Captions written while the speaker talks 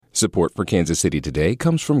Support for Kansas City Today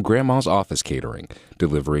comes from Grandma's Office Catering,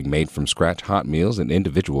 delivering made-from-scratch hot meals and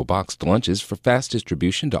individual boxed lunches for fast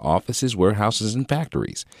distribution to offices, warehouses, and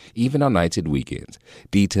factories, even on nights and weekends.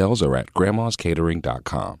 Details are at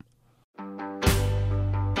grandmascatering.com.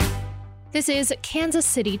 This is Kansas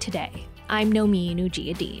City Today. I'm Nomi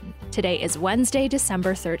Nujiadeen. Today is Wednesday,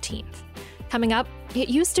 December 13th. Coming up, it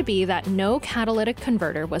used to be that no catalytic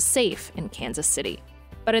converter was safe in Kansas City.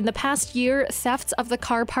 But in the past year, thefts of the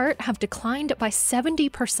car part have declined by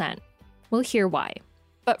 70%. We'll hear why.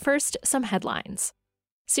 But first, some headlines.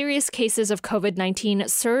 Serious cases of COVID-19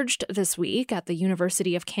 surged this week at the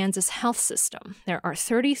University of Kansas Health System. There are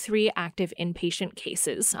 33 active inpatient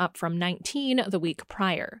cases, up from 19 the week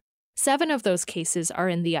prior. 7 of those cases are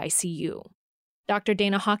in the ICU. Dr.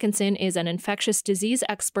 Dana Hawkinson is an infectious disease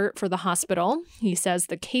expert for the hospital. He says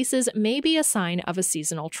the cases may be a sign of a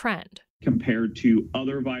seasonal trend. Compared to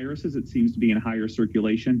other viruses, it seems to be in higher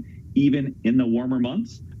circulation, even in the warmer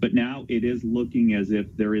months. But now it is looking as if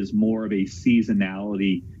there is more of a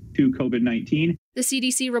seasonality to COVID-19. The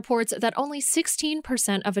CDC reports that only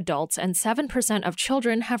 16% of adults and 7% of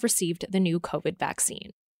children have received the new COVID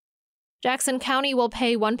vaccine. Jackson County will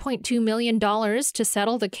pay $1.2 million to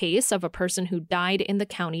settle the case of a person who died in the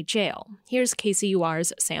county jail. Here's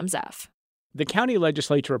KCUR's Sam Zeff. The county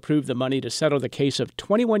legislature approved the money to settle the case of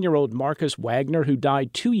 21-year-old Marcus Wagner, who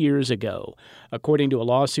died 2 years ago, according to a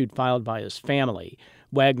lawsuit filed by his family.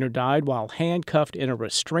 Wagner died while handcuffed in a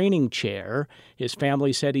restraining chair. His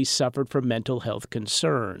family said he suffered from mental health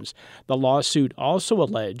concerns. The lawsuit also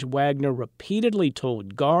alleged Wagner repeatedly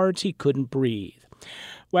told guards he couldn't breathe.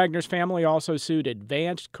 Wagner's family also sued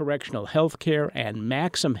Advanced Correctional Health Care and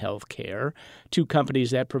Maxim Health Care, 2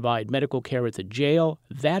 companies that provide medical care at the jail.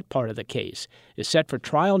 That part of the case is set for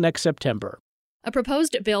trial next September. A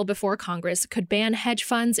proposed bill before Congress could ban hedge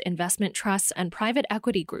funds, investment trusts, and private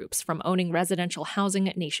equity groups from owning residential housing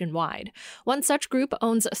nationwide. One such group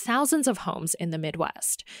owns thousands of homes in the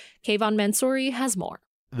Midwest. Kayvon Mansouri has more.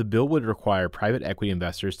 The bill would require private equity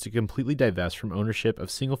investors to completely divest from ownership of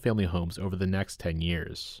single-family homes over the next 10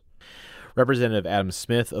 years. Representative Adam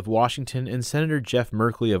Smith of Washington and Senator Jeff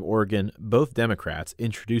Merkley of Oregon, both Democrats,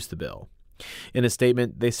 introduced the bill. In a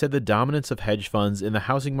statement, they said the dominance of hedge funds in the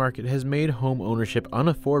housing market has made home ownership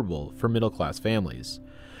unaffordable for middle-class families.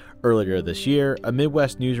 Earlier this year, a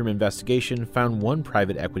Midwest newsroom investigation found one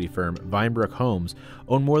private equity firm, Vinebrook Homes,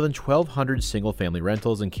 owned more than 1,200 single-family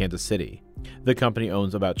rentals in Kansas City. The company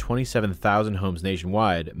owns about 27,000 homes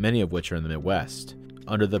nationwide, many of which are in the Midwest.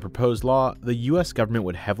 Under the proposed law, the U.S. government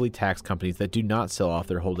would heavily tax companies that do not sell off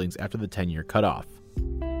their holdings after the 10-year cutoff.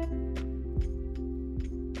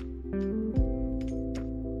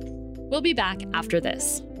 We'll be back after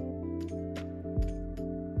this.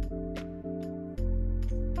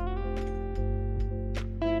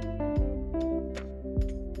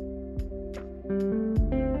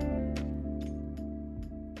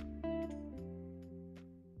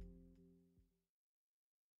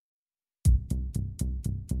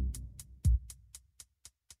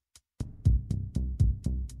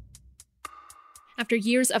 After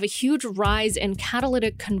years of a huge rise in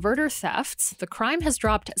catalytic converter thefts, the crime has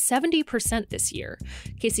dropped 70% this year.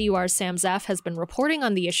 KCUR's Sam Zeff has been reporting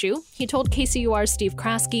on the issue. He told KCUR's Steve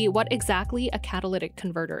Kraske what exactly a catalytic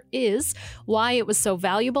converter is, why it was so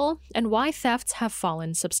valuable, and why thefts have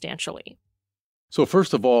fallen substantially. So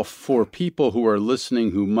first of all, for people who are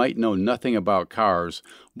listening who might know nothing about cars,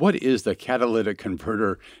 what is the catalytic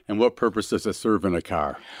converter and what purpose does it serve in a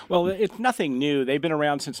car? Well, it's nothing new. They've been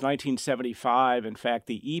around since 1975. In fact,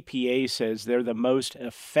 the EPA says they're the most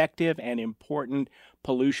effective and important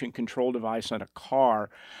pollution control device on a car.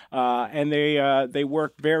 And they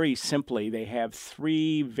work very simply. They have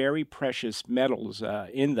 3 very precious metals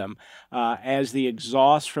in them. As the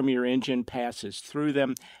exhaust from your engine passes through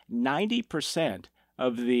them, 90%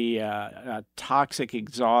 of the toxic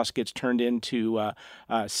exhaust gets turned into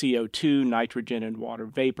CO2, nitrogen, and water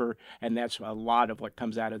vapor, and that's a lot of what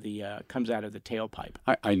comes out of the tailpipe.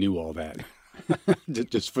 I knew all that.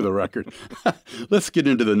 Just for the record. Let's get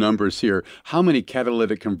into the numbers here. How many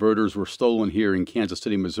catalytic converters were stolen here in Kansas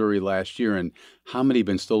City, Missouri last year, and how many have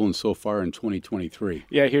been stolen so far in 2023?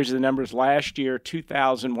 Yeah, here's the numbers. Last year,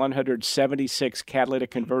 2,176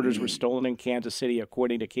 catalytic converters were stolen in Kansas City,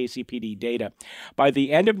 according to KCPD data. By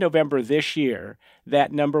the end of November this year,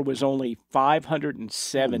 that number was only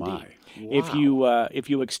 570. Oh my. Wow. If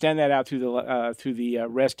you extend that out through the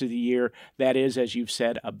rest of the year, that is, as you've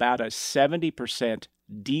said, about a 70%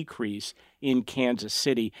 decrease in Kansas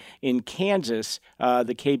City. In Kansas,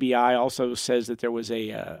 the KBI also says that there was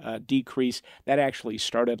a decrease that actually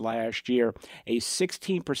started last year, a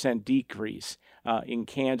 16% decrease in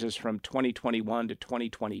Kansas from 2021 to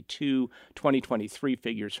 2022. 2023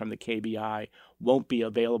 figures from the KBI won't be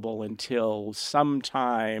available until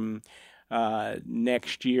sometime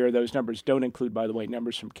next year. Those numbers don't include, by the way,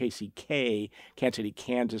 numbers from KCK. Kansas City,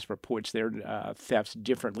 Kansas reports their thefts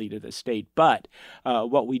differently to the state. But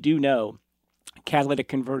what we do know, catalytic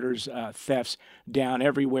converters thefts down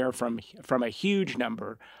everywhere from a huge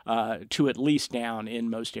number to at least down in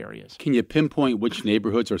most areas. Can you pinpoint which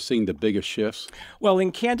neighborhoods are seeing the biggest shifts? Well,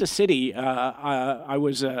 in Kansas City, I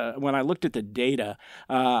was when I looked at the data,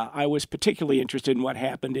 I was particularly interested in what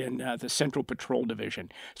happened in the Central Patrol Division.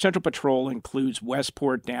 Central Patrol includes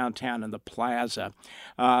Westport, downtown, and the Plaza.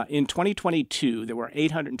 In 2022, there were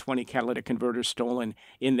 820 catalytic converters stolen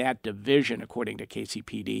in that division, according to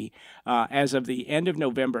KCPD. As of the end of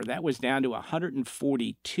November, that was down to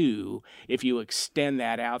 142. If you extend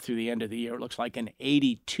that out through the end of the year, it looks like an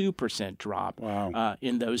 82% drop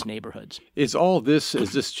in those neighborhoods. Is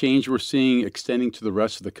this change we're seeing extending to the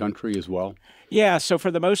rest of the country as well? Yeah, so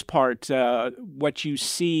for the most part, what you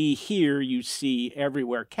see here, you see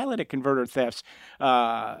everywhere. Catalytic converter thefts,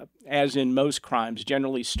 as in most crimes,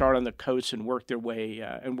 generally start on the coast and work their way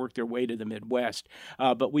to the Midwest.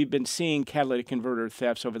 But we've been seeing catalytic converter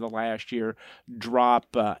thefts over the last year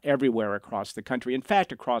drop everywhere across the country. In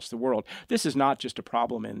fact, across the world. This is not just a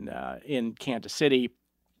problem in Kansas City.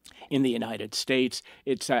 In the United States,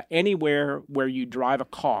 it's anywhere where you drive a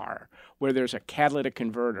car where there's a catalytic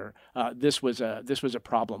converter. This was a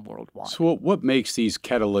problem worldwide. So, what makes these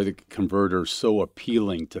catalytic converters so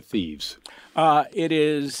appealing to thieves? It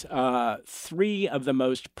is three of the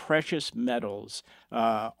most precious metals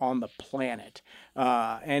on the planet,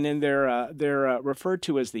 and in they're referred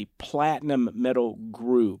to as the platinum metal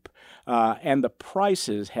group, and the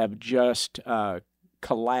prices have just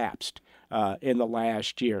collapsed in the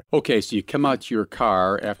last year. Okay, so you come out to your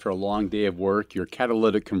car after a long day of work, your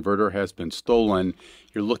catalytic converter has been stolen,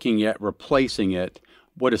 you're looking at replacing it.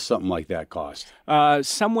 What does something like that cost?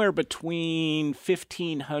 Somewhere between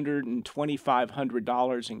 $1,500 and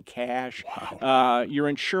 $2,500 in cash. Wow. Your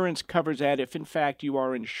insurance covers that if, in fact, you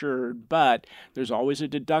are insured, but there's always a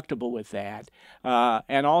deductible with that.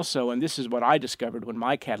 And also, and this is what I discovered when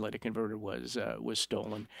my catalytic converter was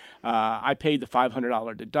stolen, I paid the $500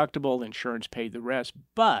 deductible, insurance paid the rest,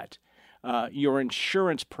 but your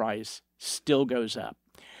insurance price still goes up.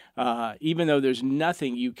 Even though there's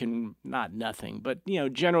nothing you can, not nothing, but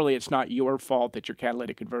generally it's not your fault that your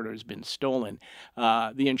catalytic converter has been stolen.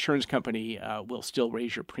 The insurance company will still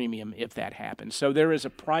raise your premium if that happens. So there is a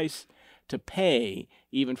price to pay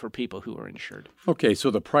even for people who are insured. Okay,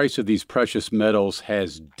 so the price of these precious metals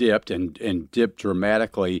has dipped and dipped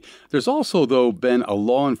dramatically. There's also, though, been a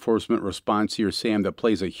law enforcement response here, Sam, that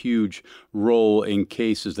plays a huge role in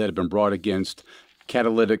cases that have been brought against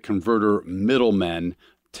catalytic converter middlemen.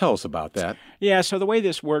 Tell us about that. Yeah, so the way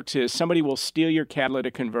this works is somebody will steal your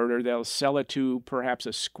catalytic converter. They'll sell it to perhaps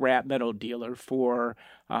a scrap metal dealer for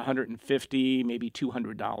 $150, maybe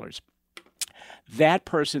 $200. That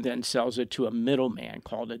person then sells it to a middleman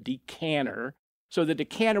called a decanter. So the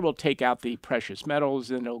decanter will take out the precious metals,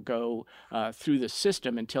 and it'll go through the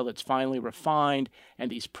system until it's finally refined, and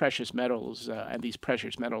these precious metals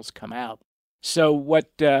come out. So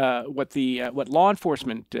what law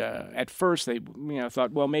enforcement at first they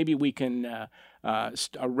thought, well, maybe we can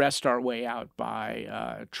arrest our way out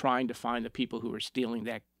by trying to find the people who are stealing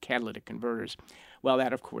that catalytic converters. Well,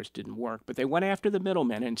 that of course didn't work, but they went after the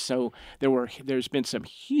middlemen, and so there's been some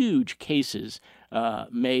huge cases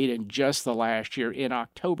made in just the last year. In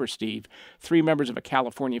October, Steve, 3 members of a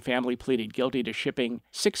California family pleaded guilty to shipping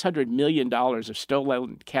 $600 million of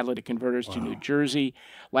stolen catalytic converters to New Jersey.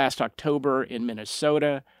 Last October in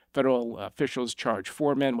Minnesota, federal officials charged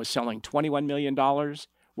 4 men with selling $21 million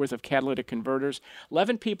worth of catalytic converters.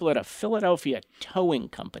 11 people at a Philadelphia towing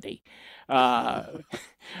company.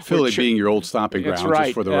 Philly being your old stomping ground,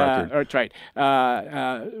 just for the record. That's right.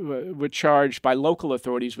 Were charged by local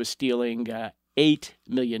authorities with stealing $8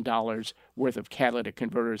 million worth of catalytic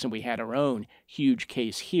converters, and we had our own huge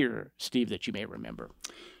case here, Steve, that you may remember.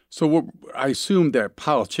 So I assume that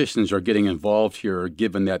politicians are getting involved here,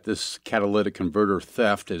 given that this catalytic converter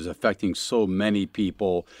theft is affecting so many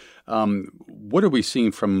people. What are we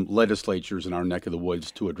seeing from legislatures in our neck of the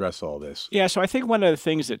woods to address all this? Yeah, so I think one of the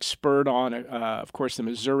things that spurred on, of course, the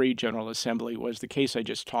Missouri General Assembly was the case I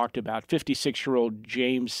just talked about, 56-year-old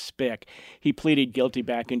James Spick. He pleaded guilty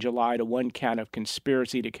back in July to 1 count of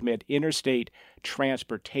conspiracy to commit interstate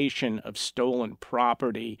transportation of stolen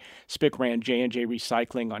property. Spick ran J&J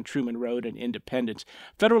Recycling on Truman Road in Independence.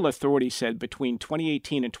 Federal authorities said between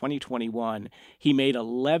 2018 and 2021, he made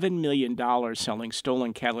 $11 million selling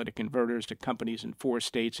stolen catalytic converters to companies in 4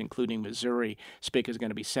 states, including Missouri. Spick is going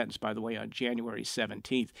to be sentenced, by the way, on January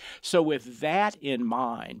 17th. So with that in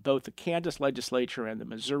mind, both the Kansas legislature and the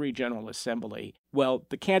Missouri General Assembly, well,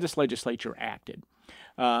 the Kansas legislature acted.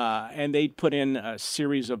 And they put in a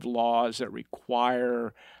series of laws that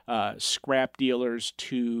require scrap dealers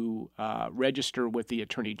to register with the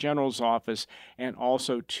Attorney General's office and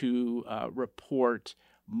also to report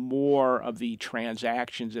more of the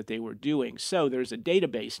transactions that they were doing. So there's a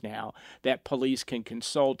database now that police can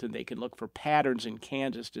consult, and they can look for patterns in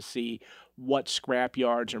Kansas to see what scrap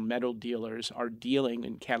yards or metal dealers are dealing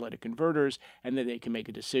in catalytic converters, and then they can make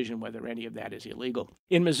a decision whether any of that is illegal.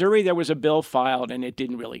 In Missouri, there was a bill filed, and it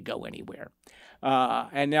didn't really go anywhere.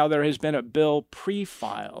 And now there has been a bill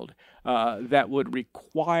pre-filed that would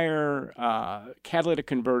require catalytic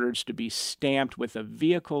converters to be stamped with a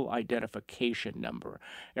vehicle identification number.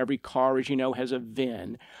 Every car, as you know, has a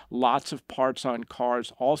VIN. Lots of parts on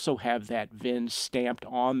cars also have that VIN stamped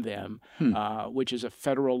on them, which is a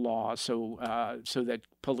federal law, so that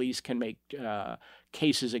police can make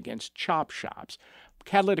cases against chop shops.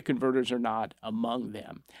 Catalytic converters are not among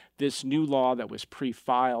them. This new law that was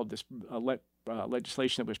pre-filed, this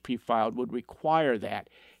legislation that was pre-filed, would require that.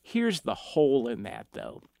 Here's the hole in that,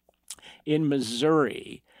 though. In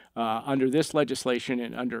Missouri, under this legislation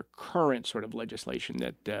and under current sort of legislation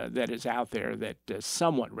that is out there that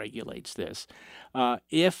somewhat regulates this,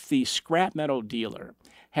 if the scrap metal dealer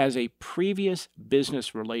has a previous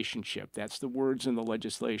business relationship, that's the words in the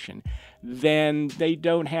legislation, then they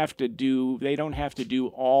don't have to do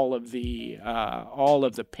all of the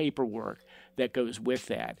paperwork that goes with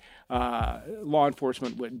that. Law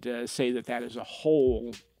enforcement would say that is a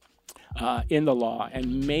hole in the law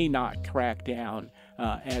and may not crack down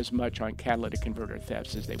as much on catalytic converter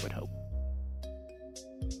thefts as they would hope.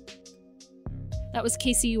 That was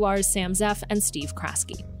KCUR's Sam Zeff and Steve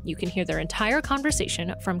Kraske. You can hear their entire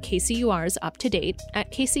conversation from KCUR's Up to Date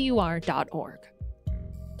at kcur.org.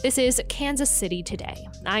 This is Kansas City Today.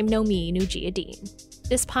 I'm Nomi Nujiadeen.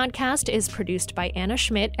 This podcast is produced by Anna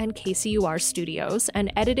Schmidt and KCUR Studios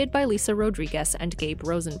and edited by Lisa Rodriguez and Gabe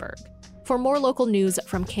Rosenberg. For more local news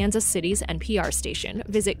from Kansas City's NPR station,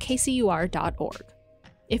 visit kcur.org.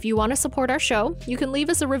 If you want to support our show, you can leave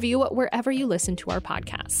us a review wherever you listen to our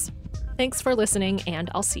podcasts. Thanks for listening,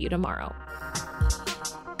 and I'll see you tomorrow.